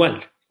todo es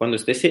igual, cuando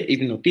esté ese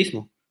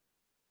hipnotismo,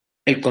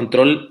 el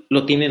control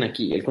lo tienen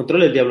aquí, el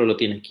control del diablo lo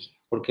tiene aquí,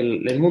 porque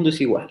el mundo es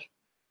igual.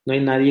 No hay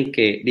nadie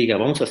que diga,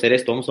 vamos a hacer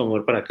esto, vamos a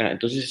mover para acá.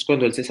 Entonces es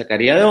cuando él se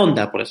sacaría de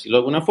onda, por decirlo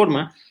de alguna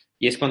forma,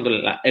 y es cuando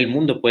el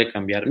mundo puede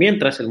cambiar,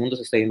 mientras el mundo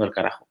se está yendo al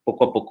carajo,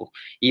 poco a poco.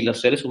 Y los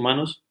seres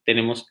humanos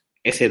tenemos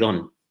ese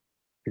don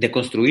de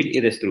construir y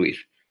destruir.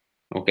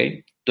 ¿Ok?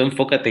 Tú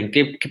enfócate en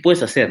qué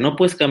puedes hacer. No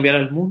puedes cambiar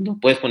al mundo,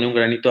 puedes poner un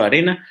granito de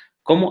arena.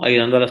 ¿Cómo?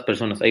 Ayudando a las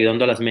personas,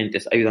 ayudando a las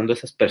mentes, ayudando a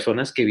esas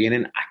personas que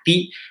vienen a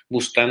ti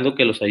buscando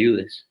que los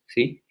ayudes,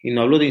 ¿sí? Y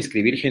no hablo de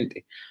inscribir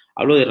gente,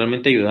 hablo de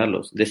realmente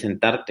ayudarlos, de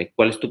sentarte,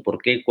 cuál es tu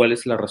porqué, cuál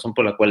es la razón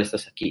por la cual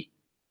estás aquí,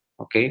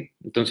 ¿ok?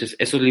 Entonces,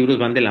 esos libros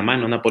van de la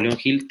mano. Napoleón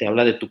Hill te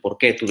habla de tu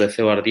porqué, tu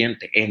deseo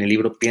ardiente. En el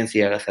libro Piensa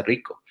y hágase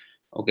rico,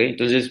 ¿ok?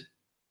 Entonces,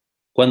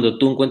 cuando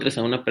tú encuentres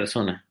a una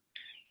persona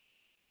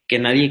que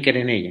nadie quiere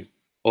en ella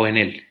o en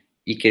él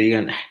y que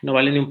digan, "Ah, no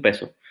vale ni un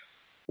peso".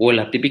 O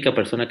la típica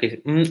persona que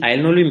dice, a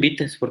él no lo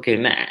invites porque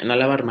nah, no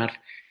la va a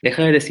armar.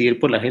 Deja de decidir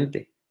por la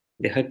gente.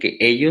 Deja que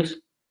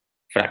ellos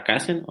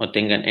fracasen o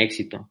tengan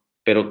éxito.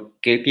 Pero,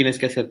 ¿qué tienes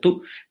que hacer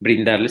tú?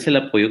 Brindarles el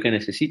apoyo que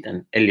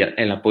necesitan.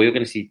 El apoyo que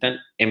necesitan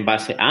en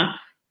base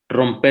a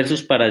romper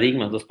sus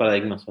paradigmas. Los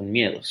paradigmas son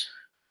miedos.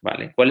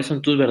 ¿Vale? ¿Cuáles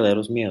son tus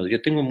verdaderos miedos? Yo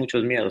tengo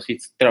muchos miedos y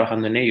estoy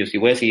trabajando en ellos y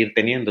voy a seguir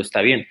teniendo,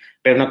 está bien.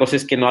 Pero una cosa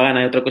es que no hagan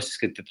nada y otra cosa es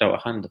que esté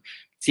trabajando.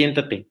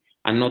 Siéntate,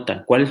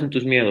 anota, ¿cuáles son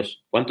tus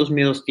miedos? ¿Cuántos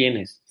miedos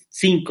tienes?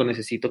 5,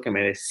 necesito que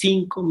me des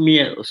 5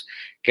 miedos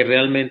que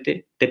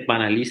realmente te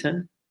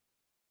paralizan.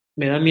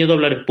 Me da miedo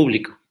hablar en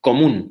público,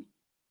 común,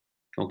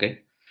 ¿ok?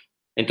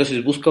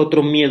 Entonces busca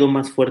otro miedo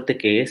más fuerte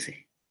que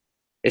ese.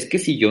 Es que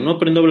si yo no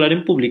aprendo a hablar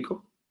en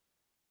público,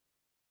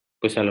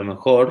 pues a lo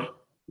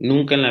mejor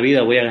nunca en la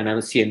vida voy a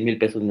ganar 100,000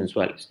 pesos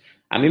mensuales.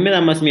 A mí me da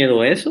más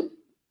miedo eso,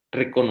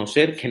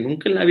 reconocer que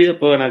nunca en la vida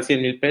puedo ganar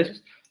 100,000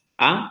 pesos,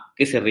 a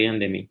que se rían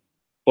de mí.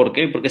 ¿Por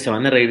qué? Porque se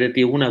van a reír de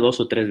ti una, dos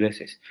o tres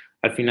veces.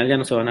 Al final ya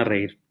no se van a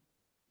reír.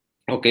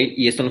 ¿Ok?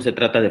 Y esto no se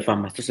trata de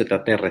fama, esto se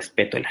trata de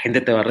respeto. Y la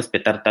gente te va a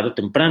respetar tarde o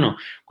temprano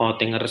cuando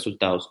tengas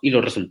resultados. Y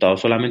los resultados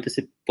solamente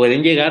se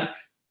pueden llegar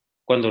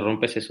cuando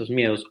rompes esos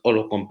miedos o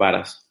lo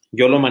comparas.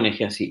 Yo lo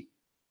manejé así.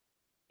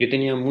 Yo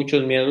tenía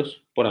muchos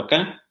miedos por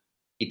acá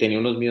y tenía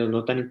unos miedos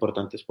no tan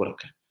importantes por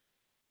acá.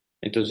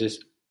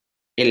 Entonces,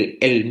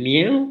 el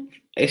miedo,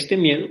 este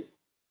miedo,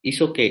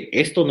 hizo que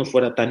esto no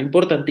fuera tan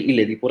importante y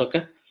le di por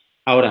acá.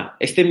 Ahora,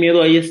 este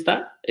miedo ahí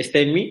está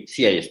en mí,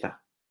 sí, ahí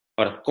está.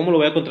 Ahora, ¿cómo lo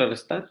voy a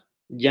contrarrestar?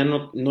 Ya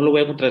no lo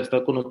voy a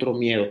contrarrestar con otro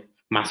miedo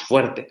más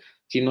fuerte,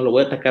 sino lo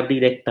voy a atacar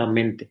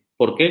directamente.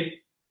 ¿Por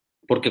qué?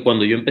 Porque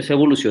cuando yo empecé a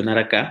evolucionar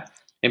acá,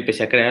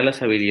 empecé a crear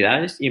las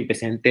habilidades y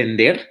empecé a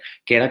entender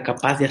que era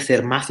capaz de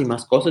hacer más y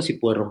más cosas y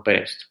poder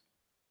romper esto.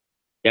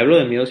 Y hablo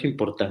de miedos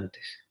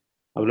importantes,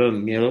 hablo de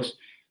miedos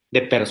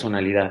de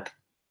personalidad,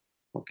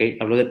 ¿ok?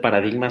 Hablo de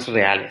paradigmas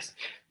reales,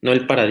 no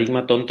el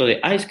paradigma tonto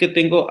de, es que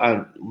tengo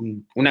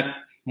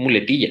una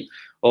muletilla,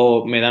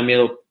 o me da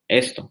miedo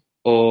esto,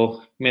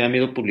 o me da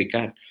miedo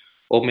publicar,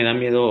 o me da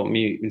miedo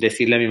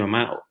decirle a mi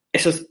mamá.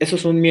 Esos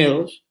son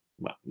miedos.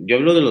 Bueno, yo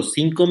hablo de los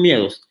 5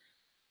 miedos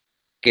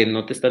que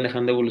no te están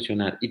dejando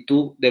evolucionar y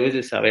tú debes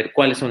de saber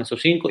cuáles son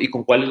esos 5 y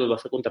con cuáles los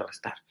vas a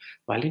contrarrestar,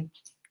 ¿vale?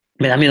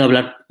 Me da miedo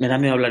hablar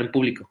en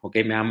público, ¿ok?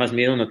 Me da más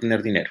miedo no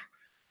tener dinero,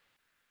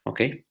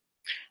 ¿ok?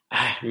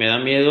 Me da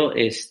miedo,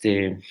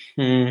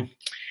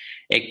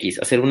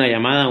 hacer una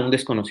llamada a un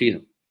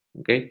desconocido,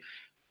 ¿ok?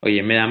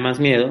 Oye, me da más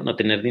miedo no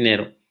tener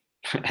dinero.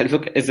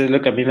 Eso es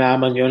lo que a mí me da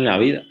más miedo en la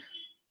vida,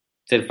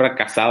 ser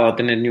fracasado, no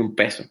tener ni un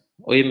peso.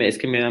 Oye, es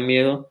que me da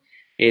miedo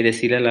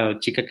decirle a la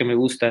chica que me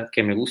gusta,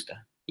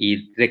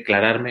 y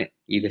declararme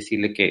y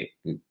decirle que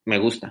me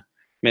gusta.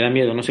 Me da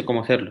miedo, no sé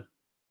cómo hacerlo.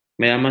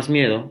 Me da más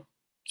miedo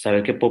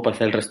saber que puedo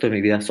pasar el resto de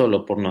mi vida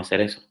solo por no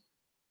hacer eso.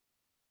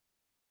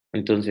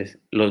 Entonces,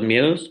 los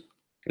miedos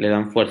le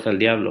dan fuerza al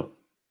diablo,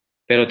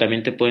 pero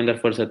también te pueden dar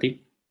fuerza a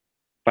ti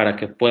para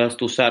que puedas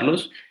tú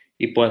usarlos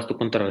y puedas tú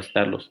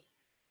contrarrestarlos.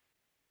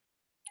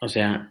 O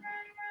sea,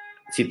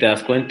 si te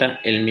das cuenta,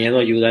 el miedo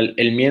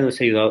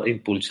es ayudado,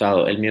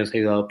 impulsado, el miedo es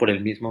ayudado por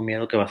el mismo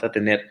miedo que vas a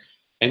tener,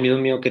 el mismo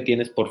miedo que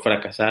tienes por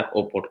fracasar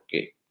o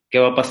porque, ¿qué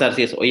va a pasar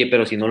si es, oye,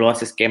 pero si no lo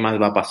haces, ¿qué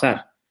más va a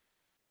pasar?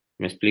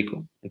 ¿Me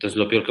explico? Entonces,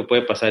 lo peor que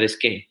puede pasar es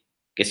que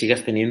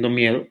sigas teniendo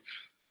miedo.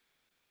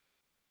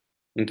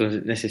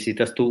 Entonces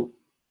necesitas tú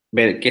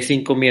ver qué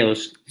 5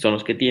 miedos son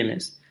los que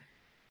tienes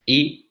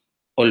y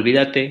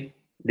olvídate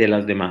de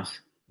las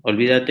demás.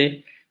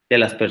 Olvídate de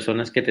las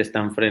personas que te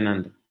están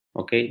frenando,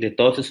 ¿ok? De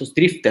todos esos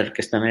drifters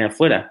que están allá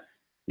afuera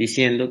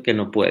diciendo que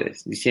no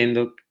puedes,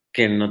 diciendo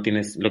que no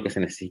tienes lo que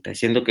se necesita,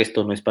 diciendo que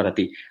esto no es para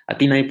ti. A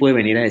ti nadie puede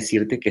venir a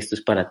decirte que esto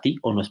es para ti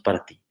o no es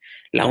para ti.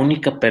 La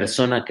única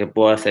persona que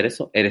puede hacer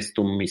eso eres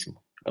tú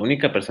mismo. La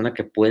única persona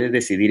que puede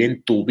decidir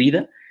en tu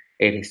vida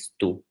eres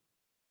tú,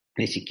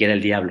 ni siquiera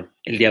el diablo.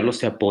 El diablo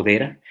se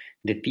apodera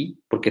de ti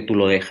porque tú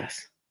lo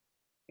dejas.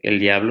 El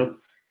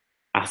diablo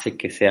hace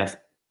que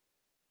seas,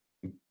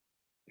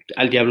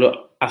 al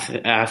diablo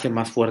hace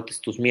más fuertes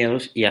tus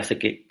miedos y hace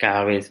que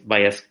cada vez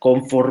vayas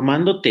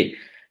conformándote.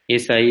 Y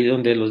es ahí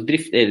donde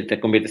te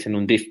conviertes en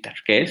un drifter,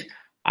 que es,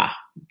 ah,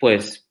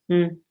 pues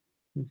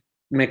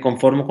me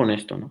conformo con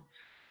esto, ¿no?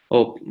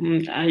 O,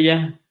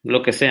 ya,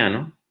 lo que sea,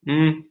 ¿no?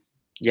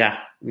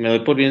 Ya, me doy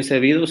por bien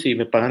servido si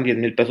me pagan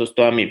 10,000 pesos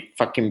toda mi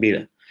fucking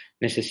vida.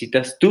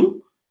 Necesitas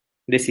tú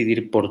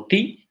decidir por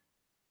ti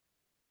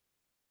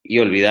y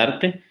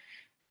olvidarte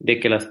de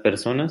que las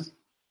personas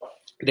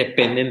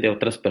dependen de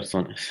otras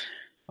personas,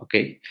 ¿ok?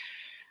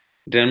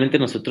 Realmente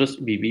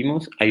nosotros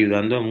vivimos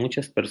ayudando a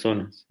muchas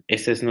personas.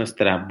 Esa es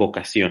nuestra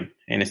vocación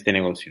en este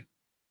negocio.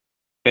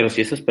 Pero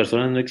si esas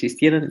personas no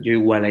existieran, yo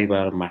igual la iba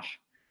a armar.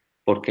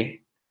 ¿Por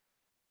qué?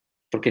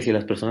 Porque si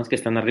las personas que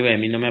están arriba de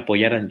mí no me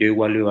apoyaran, yo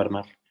igual lo iba a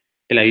armar.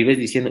 Te la vives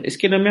diciendo, es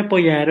que no me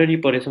apoyaron y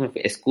por eso me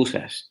fui.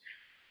 Excusas.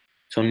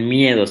 Son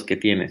miedos que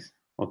tienes,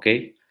 ¿ok?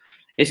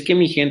 Es que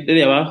mi gente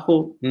de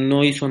abajo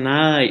no hizo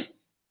nada y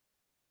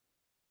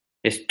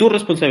es tu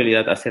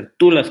responsabilidad hacer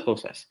tú las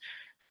cosas,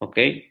 ¿ok?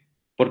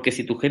 Porque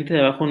si tu gente de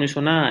abajo no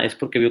hizo nada, es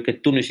porque vio que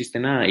tú no hiciste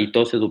nada y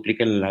todo se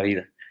duplica en la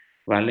vida,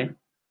 ¿vale?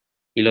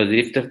 Y los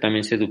drifters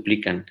también se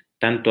duplican,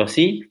 tanto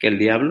así que el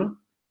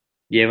diablo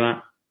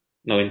lleva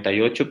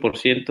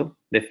 98%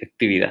 de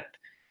efectividad,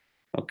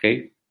 ¿ok?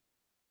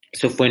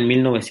 Eso fue en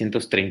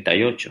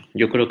 1938.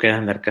 Yo creo que va a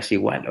andar casi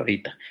igual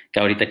ahorita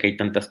que hay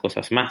tantas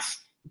cosas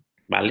más,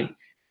 ¿vale?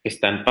 Que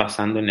están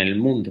pasando en el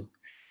mundo.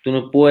 Tú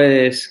no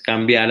puedes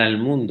cambiar al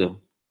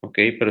mundo, ¿ok?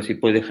 Pero sí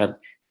puedes dejar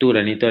tu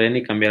granito de arena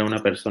y cambiar a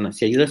una persona.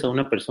 Si ayudas a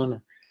una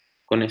persona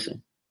con eso,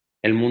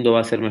 el mundo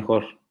va a ser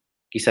mejor.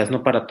 Quizás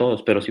no para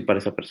todos, pero sí para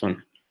esa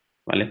persona,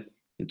 ¿vale?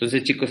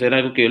 Entonces, chicos, era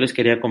algo que yo les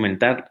quería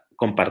comentar,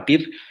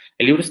 compartir.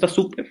 El libro está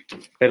súper,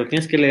 pero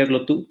tienes que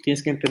leerlo tú,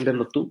 tienes que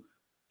entenderlo tú,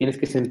 tienes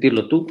que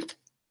sentirlo tú.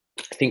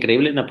 Está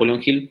increíble.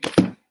 Napoleón Hill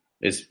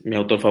es mi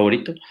autor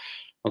favorito,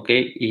 ¿ok?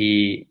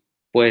 Y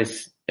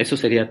pues eso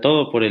sería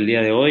todo por el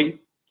día de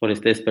hoy, por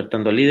este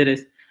Despertando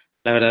Líderes.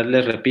 La verdad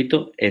les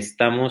repito,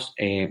 estamos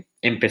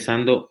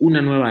empezando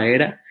una nueva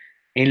era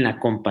en la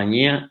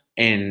compañía,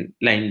 en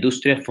la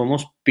industria.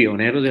 Fuimos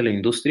pioneros de la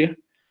industria.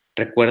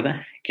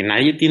 Recuerda que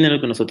nadie tiene lo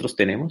que nosotros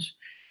tenemos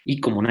y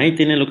como nadie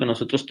tiene lo que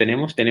nosotros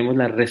tenemos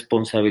la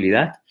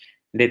responsabilidad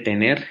de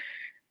tener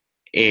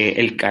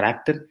el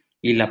carácter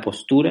y la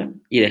postura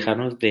y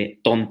dejarnos de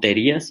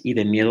tonterías y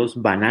de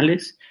miedos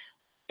banales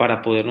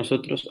para poder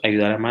nosotros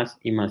ayudar a más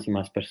y más y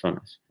más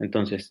personas.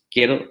 Entonces,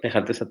 quiero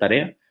dejarte esa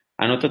tarea.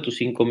 Anota tus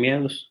 5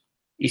 miedos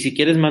y si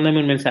quieres, mándame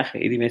un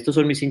mensaje y dime, estos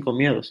son mis 5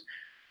 miedos.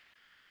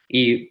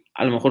 Y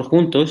a lo mejor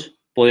juntos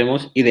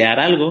podemos idear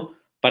algo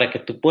para que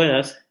tú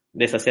puedas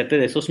deshacerte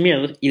de esos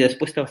miedos y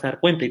después te vas a dar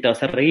cuenta y te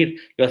vas a reír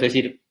y vas a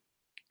decir,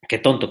 qué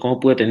tonto, ¿cómo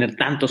pude tener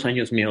tantos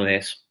años miedo de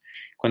eso?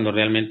 Cuando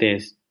realmente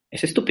es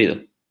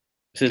estúpido.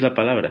 Esa es la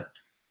palabra,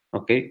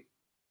 ¿ok?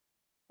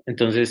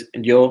 Entonces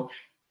yo,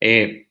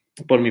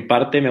 por mi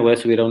parte, me voy a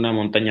subir a una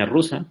montaña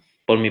rusa,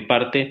 por mi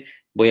parte,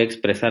 voy a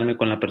expresarme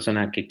con la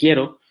persona que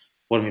quiero,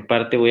 por mi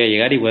parte, voy a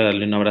llegar y voy a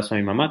darle un abrazo a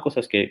mi mamá,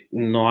 cosas que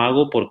no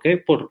hago, ¿por qué?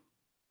 Por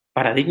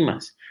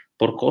paradigmas,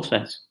 por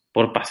cosas,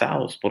 por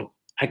pasados,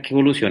 hay que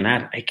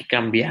evolucionar, hay que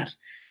cambiar,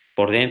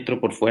 por dentro,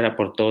 por fuera,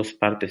 por todas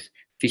partes,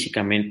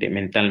 físicamente,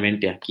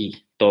 mentalmente,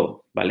 aquí,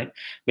 todo, ¿vale?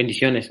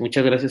 Bendiciones,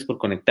 muchas gracias por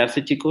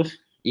conectarse,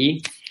 chicos,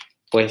 y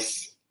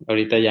pues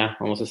ahorita ya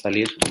vamos a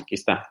salir. Aquí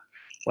está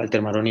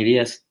Walter Maroni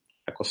Díaz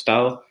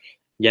acostado.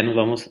 Ya nos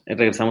vamos,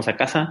 regresamos a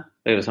casa,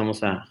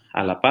 regresamos a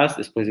La Paz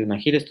después de una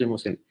gira.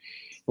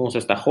 Fuimos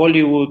hasta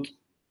Hollywood,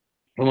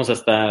 fuimos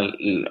hasta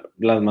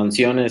las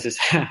mansiones,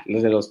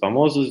 los de los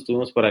famosos.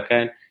 Estuvimos por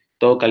acá en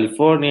todo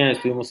California,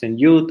 estuvimos en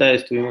Utah,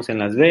 estuvimos en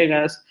Las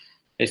Vegas,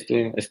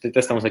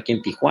 estamos aquí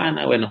en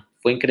Tijuana. Bueno,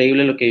 fue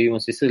increíble lo que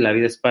vivimos. La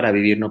vida es para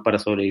vivir, no para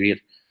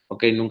sobrevivir.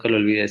 Ok, nunca lo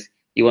olvides.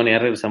 Y bueno, ya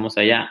regresamos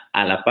allá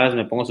a La Paz,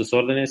 me pongo sus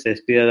órdenes, se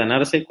despide de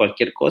Anarse,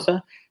 cualquier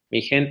cosa.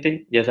 Mi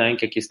gente, ya saben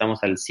que aquí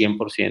estamos al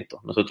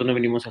 100%. Nosotros no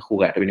venimos a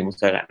jugar,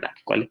 venimos a ganar,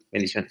 ¿vale?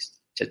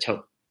 Bendiciones. Chao,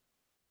 chao.